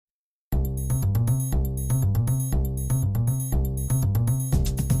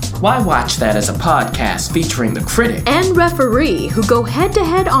Why Watch That is a podcast featuring the critic and referee who go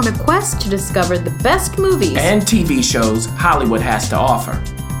head-to-head on a quest to discover the best movies and TV shows Hollywood has to offer.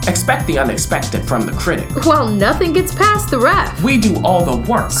 Expect the unexpected from the critic. Well, nothing gets past the ref. We do all the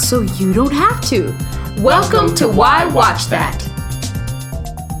work, so you don't have to. Welcome to Why Watch That.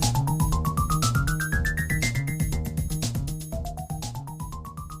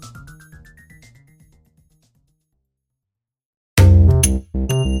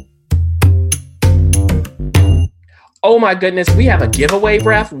 Oh my goodness, we have a giveaway,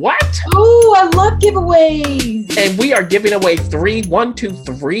 Ref. What? Oh, I love giveaways. And we are giving away 3. 1, 2,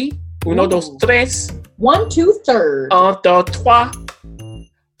 3. Uno, dos, tres. 1, 2, third. Un, deux, trois.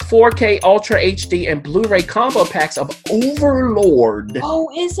 4K Ultra HD and Blu-ray combo packs of Overlord. Oh,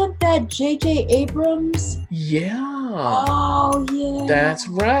 isn't that J.J. Abrams? Yeah. Oh, yeah. That's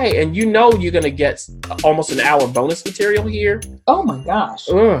right. And you know you're going to get almost an hour bonus material here. Oh, my gosh.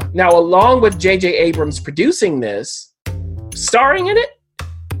 Now, along with J.J. Abrams producing this, starring in it,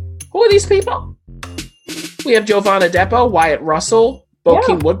 who are these people? We have Giovanna Depo, Wyatt Russell,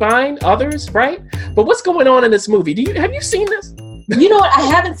 Bokeem Woodbine, others, right? But what's going on in this movie? Have you seen this? You know what? I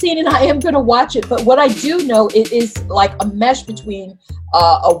haven't seen it. I am going to watch it. But what I do know, it is like a mesh between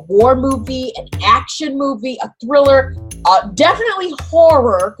a war movie, an action movie, a thriller, definitely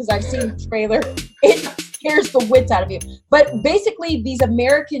horror, because I've seen the trailer. It scares the wits out of you. But basically, these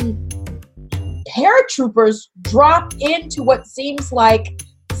American paratroopers drop into what seems like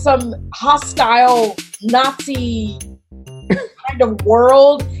some hostile Nazi kind of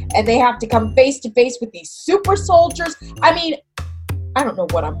world, and they have to come face to face with these super soldiers. I mean, I don't know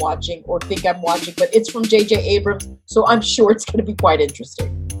what I'm watching or think I'm watching, but it's from J.J. Abrams, so I'm sure it's going to be quite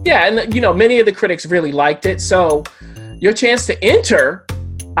interesting. Yeah, and many of the critics really liked it, so your chance to enter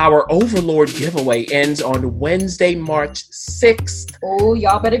our Overlord giveaway ends on Wednesday, March 6th. Oh,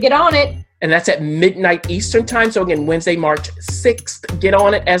 y'all better get on it. And that's at midnight Eastern time. So again, Wednesday, March 6th. Get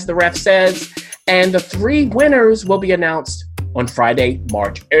on it, as the ref says. And the 3 winners will be announced on Friday,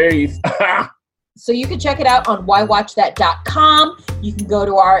 March 8th. So you can check it out on whywatchthat.com. You can go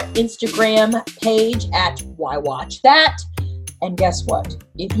to our Instagram page at whywatchthat. And guess what?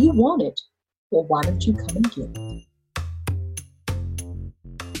 If you want it, well, why don't you come and get it?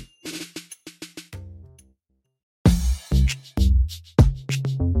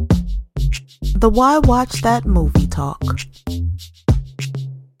 The Why Watch That movie talk.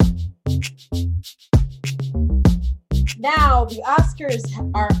 Now the Oscars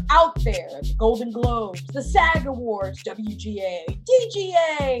are out there, the Golden Globes, the SAG Awards, WGA,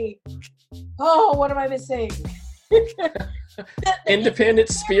 DGA. Oh, what am I missing? Independent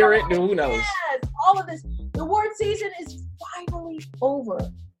Spirit, who knows? Yes, all of this. The award season is finally over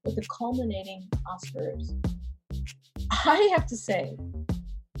with the culminating Oscars. I have to say,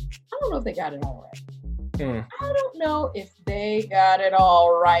 I don't know if they got it all right. I don't know if they got it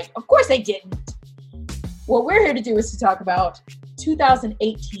all right. Of course they didn't. What we're here to do is to talk about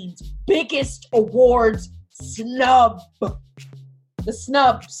 2018's biggest awards snub. The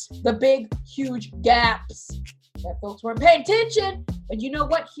snubs, the big, huge gaps that folks weren't paying attention. But you know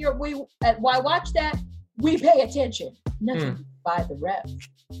what? Here we at Why Watch That, we pay attention. Nothing gets by the ref.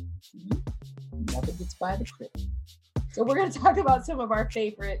 Nothing gets by the critic. So we're going to talk about some of our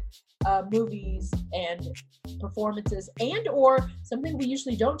favorite movies and performances, and or something we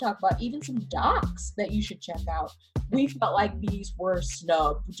usually don't talk about, even some docs that you should check out. We felt like these were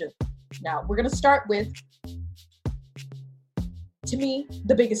snubbed. Now, we're going to start with, to me,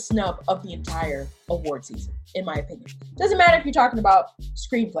 the biggest snub of the entire award season, in my opinion. Doesn't matter if you're talking about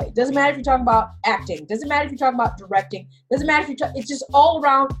screenplay. Doesn't matter if you're talking about acting. Doesn't matter if you're talking about directing. Doesn't matter if you're it's just all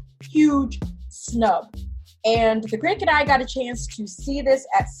around huge snub. And the critic and I got a chance to see this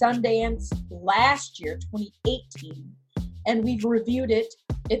at Sundance last year, 2018. And we've reviewed it.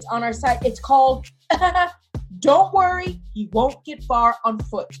 It's on our site. It's called Don't Worry, He Won't Get Far on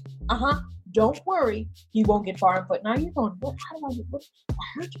Foot. Don't worry, he won't get far on foot. Now you're going, what? How do I get what? I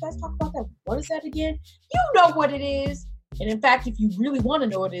heard you guys talk about that. What is that again? You know what it is. And in fact, if you really want to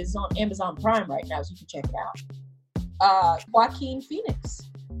know what it is, on Amazon Prime right now, so you can check it out. Joaquin Phoenix,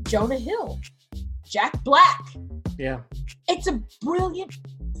 Jonah Hill, Jack Black. Yeah. It's a brilliant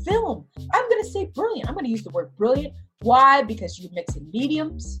film. I'm going to say brilliant. I'm going to use the word brilliant. Why? Because you're mixing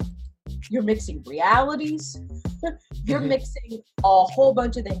mediums. You're mixing realities. You're mixing a whole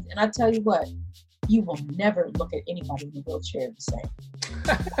bunch of things. And I tell you what, you will never look at anybody in a wheelchair the same.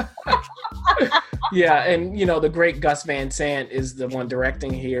 Yeah, and the great Gus Van Sant is the one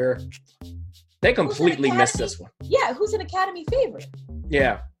directing here. They completely missed this one. Yeah, who's an Academy favorite?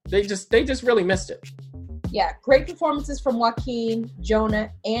 Yeah, they just really missed it. Yeah, great performances from Joaquin, Jonah,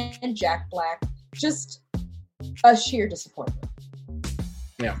 and Jack Black. Just a sheer disappointment.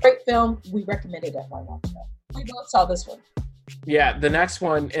 Yeah. Great film. We recommend it at Why Watch That. We both saw this one. Yeah, the next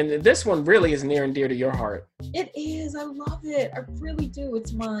one, and this one really is near and dear to your heart. It is. I love it. I really do.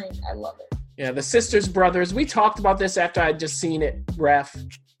 It's mine. I love it. Yeah, The Sisters Brothers. We talked about this after I'd just seen it, ref.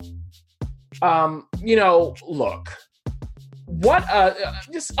 Look. What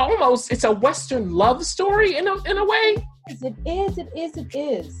just almost, it's a Western love story in a way. It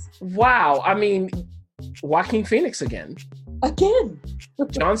is. Wow. I mean, Joaquin Phoenix again.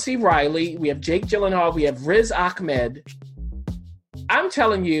 John C. Reilly. We have Jake Gyllenhaal. We have Riz Ahmed. I'm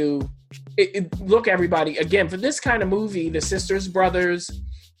telling you, look, everybody, again, for this kind of movie, The Sisters Brothers,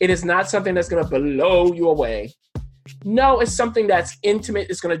 it is not something that's going to blow you away. No, it's something that's intimate.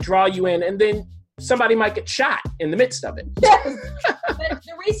 It's going to draw you in, and then somebody might get shot in the midst of it. Yes. But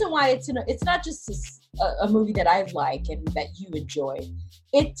the reason why it's not just a movie that I like and that you enjoy.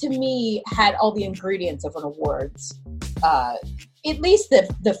 It, to me, had all the ingredients of an awards. At least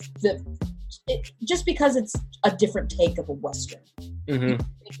just because it's a different take of a Western. Mm-hmm. I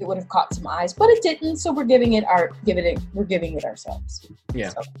think it would have caught some eyes, but it didn't. So we're giving it ourselves.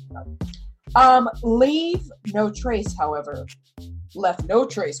 Yeah. So, Leave No Trace, however, left no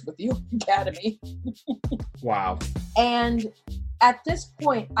trace with the Academy. Wow. And at this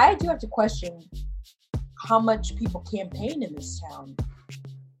point, I do have to question how much people campaign in this town.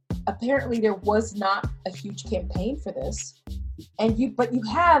 Apparently, there was not a huge campaign for this. But you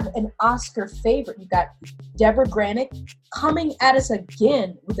have an Oscar favorite. You got Deborah Granick coming at us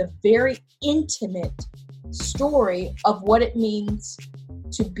again with a very intimate story of what it means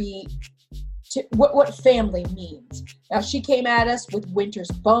what family means. Now, she came at us with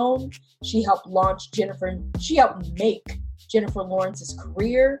Winter's Bone. She helped make Jennifer Lawrence's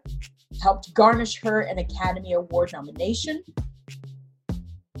career, helped garnish her an Academy Award nomination.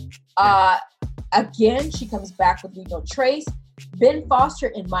 Again, she comes back with Leave No Trace. Ben Foster,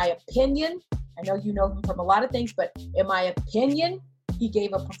 in my opinion, I know you know him from a lot of things, but in my opinion, he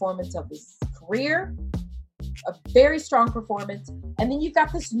gave a performance of his career, a very strong performance. And then you've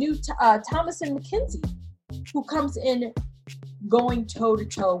got this new Thomasin McKenzie, who comes in going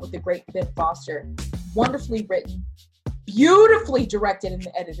toe-to-toe with the great Ben Foster. Wonderfully written, beautifully directed and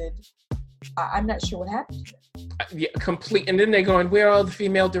edited. I'm not sure what happened here. Yeah, complete. And then they're going, where are all the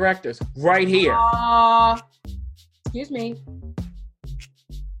female directors? Right here. Excuse me.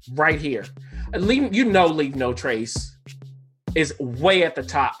 Right here. Leave No Trace is way at the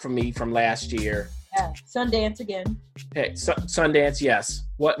top for me from last year. Yeah, Sundance again. Hey, Sundance, yes.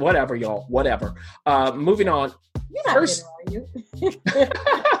 Whatever, y'all. Whatever. Moving on. You're not bitter, are you?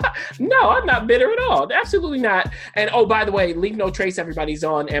 No, I'm not bitter at all. Absolutely not. And oh, by the way, Leave No Trace, everybody's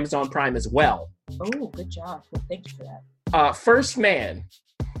on Amazon Prime as well. Oh, good job. Well, thank you for that. First Man.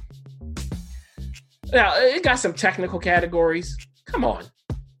 Now, it got some technical categories. Come on.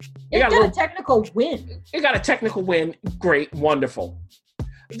 It got a technical win. It got a technical win. Great. Wonderful.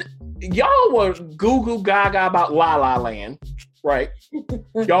 Y'all were goo gaga about La La Land, right?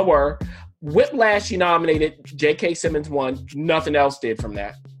 Y'all were. Whiplash, she nominated. J.K. Simmons won. Nothing else did from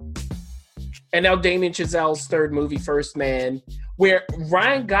that. And now Damien Chazelle's third movie, First Man, where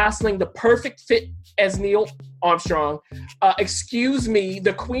Ryan Gosling, the perfect fit as Neil Armstrong, excuse me,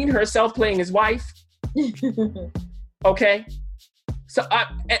 the queen herself playing his wife. Okay? So,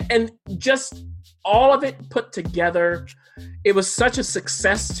 and just all of it put together, it was such a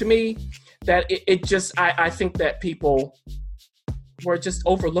success to me that it just, I think that people were just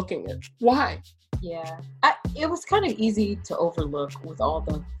overlooking it. Why? Yeah. It was kind of easy to overlook with all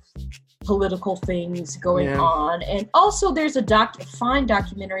the political things going on. And also there's a fine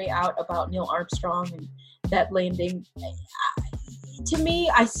documentary out about Neil Armstrong and that landing. To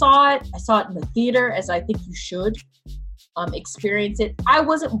me, I saw it in the theater, as I think you should experience it. I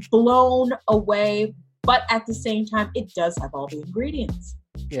wasn't blown away, but at the same time, it does have all the ingredients.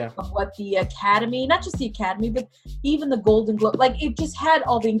 Yeah. Of what the Academy, not just the Academy, but even the Golden Globe, like it just had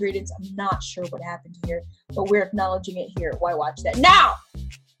all the ingredients. I'm not sure what happened here, but we're acknowledging it here. Why watch that now?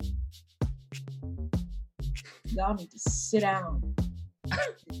 Y'all need to sit down,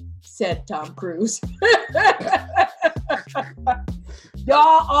 said Tom Cruise.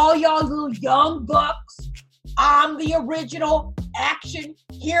 All y'all little young bucks, I'm the original action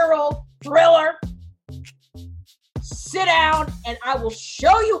hero thriller. Sit down and I will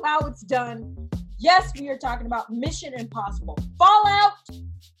show you how it's done. Yes, we are talking about Mission Impossible. Fallout.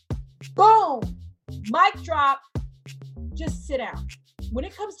 Boom. Mic drop. Just sit down. When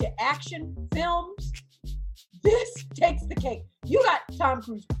it comes to action films, this takes the cake. You got Tom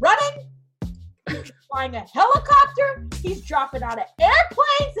Cruise running. He's flying a helicopter. He's dropping out of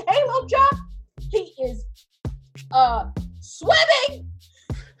airplanes. Halo jump. He is swimming.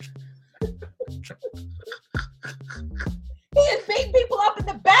 He is beating people up in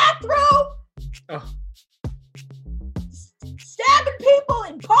the bathroom. Oh. Stabbing people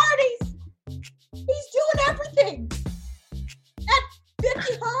in parties. He's doing everything. At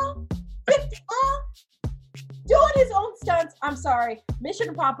 50, huh? 50, huh? Doing his own stunts. I'm sorry. Mission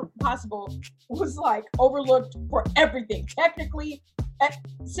Impossible was like overlooked for everything. Technically,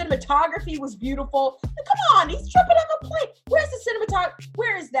 cinematography was beautiful. Come on, he's tripping on a plane. Where's the cinematography?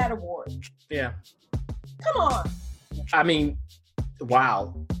 Where is that award? Yeah. Come on. I mean,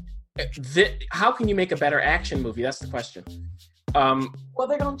 wow. How can you make a better action movie? That's the question. Well,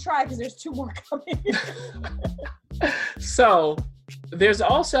 they're gonna try because there's 2 more coming. So, there's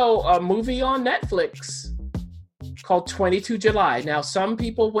also a movie on Netflix called 22 July. Now, some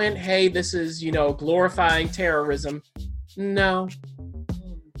people went, hey, this is, glorifying terrorism. No.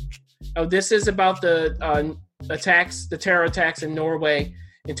 Oh, this is about the terror attacks in Norway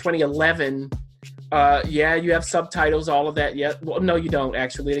in 2011. Yeah, you have subtitles, all of that. Yeah. Well, no, you don't,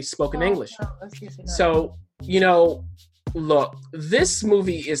 actually. They spoke in English. No, so, look, this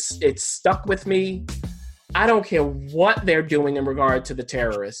movie it's stuck with me. I don't care what they're doing in regard to the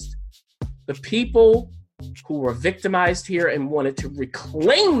terrorists. The people who were victimized here and wanted to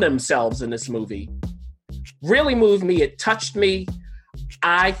reclaim themselves in this movie really moved me. It touched me.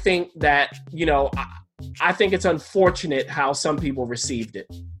 I think that, I think it's unfortunate how some people received it.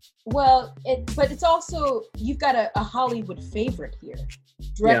 Well, but it's also, you've got a Hollywood favorite here,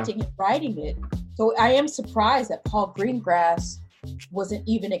 directing and writing it. So I am surprised that Paul Greengrass wasn't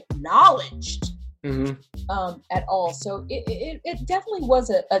even acknowledged at all. So it definitely was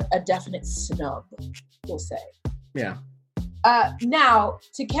a definite snub, we'll say. Yeah. Now,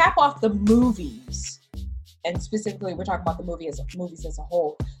 to cap off the movies, and specifically we're talking about the movies as a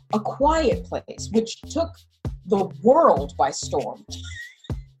whole, A Quiet Place, which took the world by storm.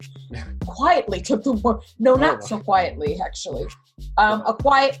 Quietly took the world. No, not so quietly, actually. A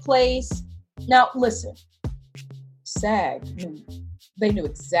Quiet Place. Now, listen. SAG they knew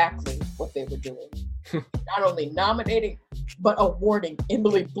exactly what they were doing. Not only nominating, but awarding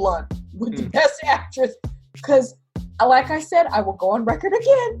Emily Blunt with the Best Actress. Because, like I said, I will go on record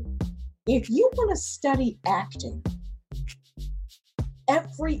again. If you want to study acting,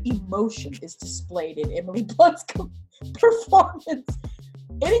 every emotion is displayed in Emily Blunt's performance.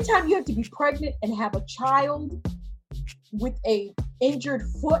 Anytime you have to be pregnant and have a child with a injured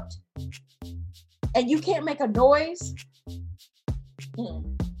foot and you can't make a noise,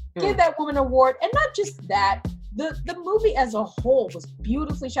 give that woman an award. And not just that, the movie as a whole was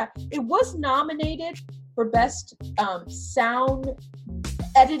beautifully shot. It was nominated for Best Sound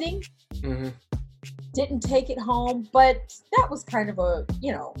Editing. Didn't take it home, but that was kind of a,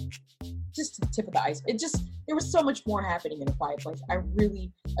 just the tip of the ice. There was so much more happening in A Quiet Place. I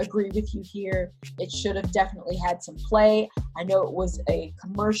really agree with you here. It should have definitely had some play. I know it was a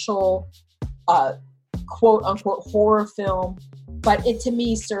commercial, quote unquote horror film, but it to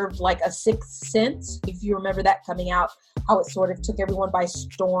me served like a Sixth Sense, if you remember that coming out, how it sort of took everyone by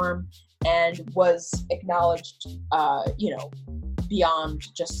storm and was acknowledged, beyond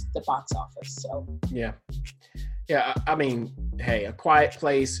just the box office. So yeah, I mean, hey, A Quiet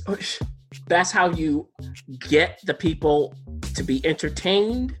Place, that's how you get the people to be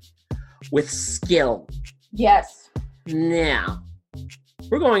entertained, with skill. Yes. Now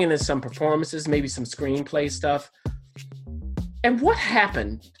we're going into some performances, maybe some screenplay stuff. And what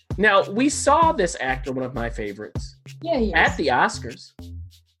happened? Now, we saw this actor, one of my favorites, at the Oscars.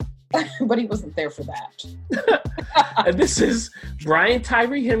 But he wasn't there for that. And this is Brian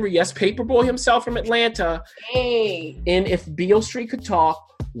Tyree Henry, yes, Paperboy himself from Atlanta. Hey. And If Beale Street Could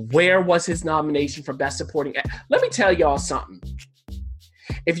Talk, where was his nomination for Best Supporting Actor? Let me tell y'all something.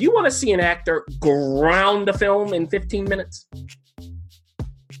 If you want to see an actor ground a film in 15 minutes,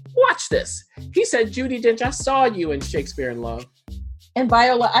 watch this. He said, Judi Dench, I saw you in Shakespeare in Love. And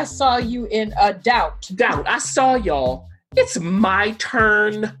Viola, I saw you in Doubt. Doubt. I saw y'all. It's my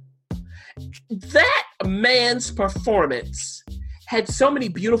turn. That man's performance had so many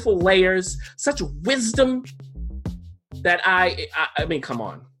beautiful layers, such wisdom that I mean, come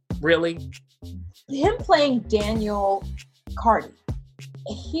on. Really? Him playing Daniel Carty,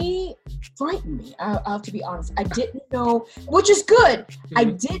 he frightened me. I'll have to be honest. I didn't know, which is good. I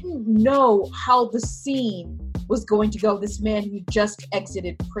didn't know how the scene was going to go. This man who just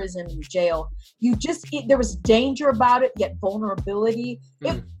exited prison and jail. There was danger about it, yet vulnerability.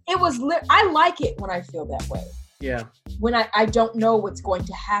 It was, I like it when I feel that way. Yeah. When I don't know what's going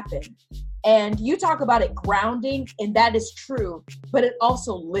to happen. And you talk about it grounding, and that is true, but it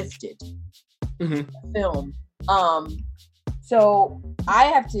also lifted the film. So I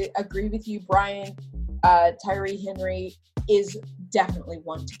have to agree with you, Brian. Tyree Henry is definitely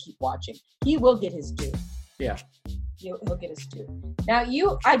one to keep watching. He will get his due. Yeah. He'll get his due. Now,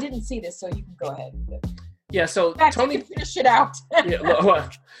 I didn't see this, so you can go ahead with it. Yeah, so Tony, you can finish it out.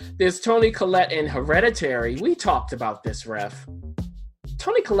 There's Toni Collette in Hereditary. We talked about this, Ref.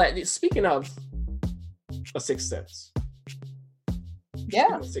 Toni Collette, speaking of A Sixth Sense.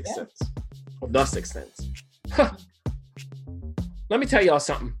 Yeah. Sixth Sense. Or The Sixth Sense. Let me tell y'all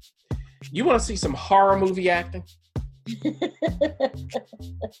something. You want to see some horror movie acting?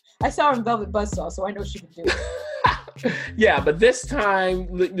 I saw her in Velvet Buzzsaw, so I know she can do it. Yeah, but this time,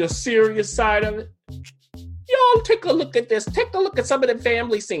 the serious side of it. Y'all, take a look at this. Take a look at some of the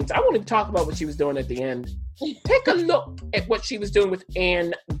family scenes. I won't even talk about what she was doing at the end. Take a look at what she was doing with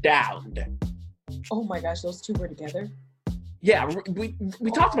Anne Dowd. Oh my gosh, those two were together? Yeah, we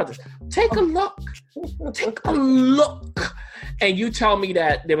talked about this. Take a look. Take a look. And you tell me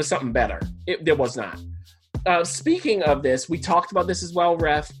that there was something better. There was not. Speaking of this, we talked about this as well,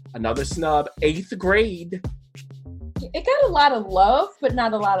 Ref. Another snub, 8th Grade. It got a lot of love, but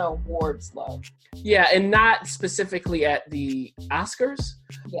not a lot of awards love. Yeah, and not specifically at the Oscars.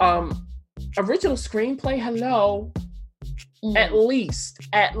 Yeah. Original screenplay, hello. At least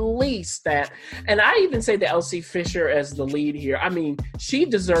that. And I even say that Elsie Fisher as the lead here. I mean, she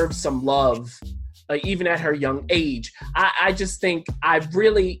deserves some love, even at her young age. I just think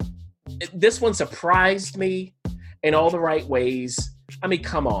this one surprised me in all the right ways. I mean,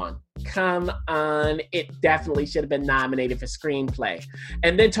 come on. It definitely should have been nominated for screenplay.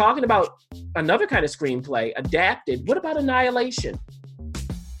 And then talking about another kind of screenplay, adapted, what about Annihilation?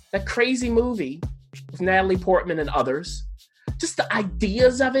 That crazy movie with Natalie Portman and others. Just the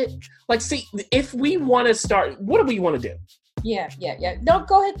ideas of it. Like, see, if we want to start, what do we want to do? Yeah. No,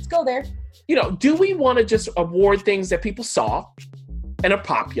 go ahead. Let's go there. Do we want to just award things that people saw and are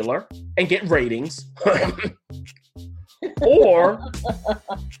popular and get ratings? Or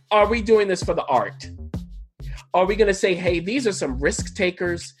are we doing this for the art? Are we going to say, hey, these are some risk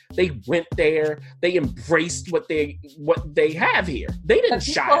takers. They went there. They embraced what they have here. They didn't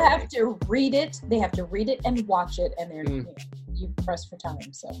shy away. People have to read it. They have to read it and watch it, and they're you press for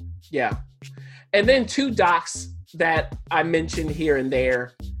time. So yeah, and then 2 docs that I mentioned here and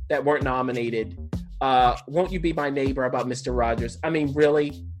there that weren't nominated. Won't You Be My Neighbor about Mr. Rogers? I mean,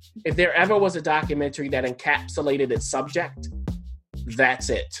 really, if there ever was a documentary that encapsulated its subject, that's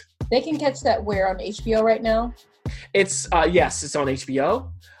it. They can catch that where on HBO right now? It's it's on HBO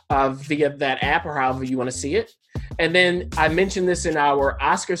via that app or however you want to see it. And then I mentioned this in our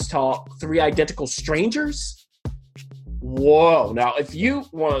Oscars talk, 3 Identical Strangers. Whoa. Now, if you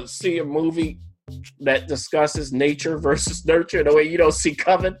want to see a movie that discusses nature versus nurture the way you don't see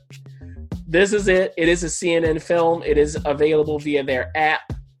coming, this is it. It is a CNN film. It is available via their app.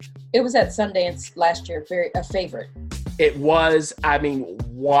 It was at Sundance last year, a favorite. It was, I mean,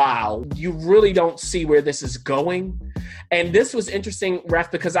 wow. You really don't see where this is going. And this was interesting,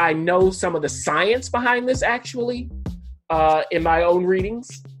 Ref, because I know some of the science behind this actually in my own readings.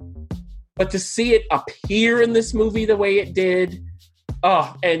 But to see it appear in this movie the way it did,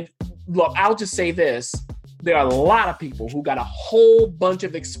 and look, I'll just say this. There are a lot of people who got a whole bunch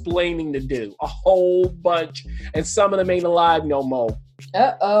of explaining to do, a whole bunch, and some of them ain't alive no more.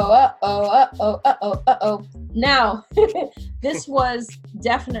 Now, this was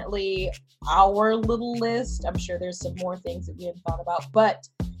definitely our little list. I'm sure there's some more things that we hadn't thought about, but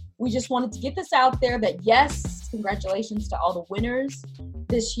we just wanted to get this out there that yes, congratulations to all the winners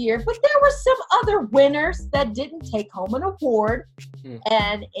this year, but there were some other winners that didn't take home an award.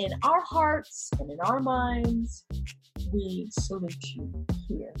 And in our hearts and in our minds, we salute you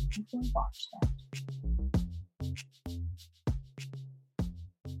here. You can watch that.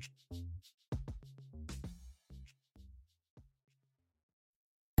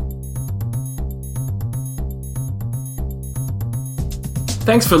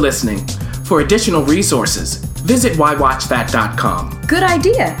 Thanks for listening. For additional resources, visit whywatchthat.com. Good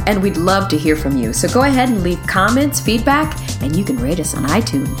idea, and we'd love to hear from you. So go ahead and leave comments, feedback, and you can rate us on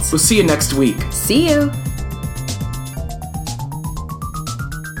iTunes. We'll see you next week. See you.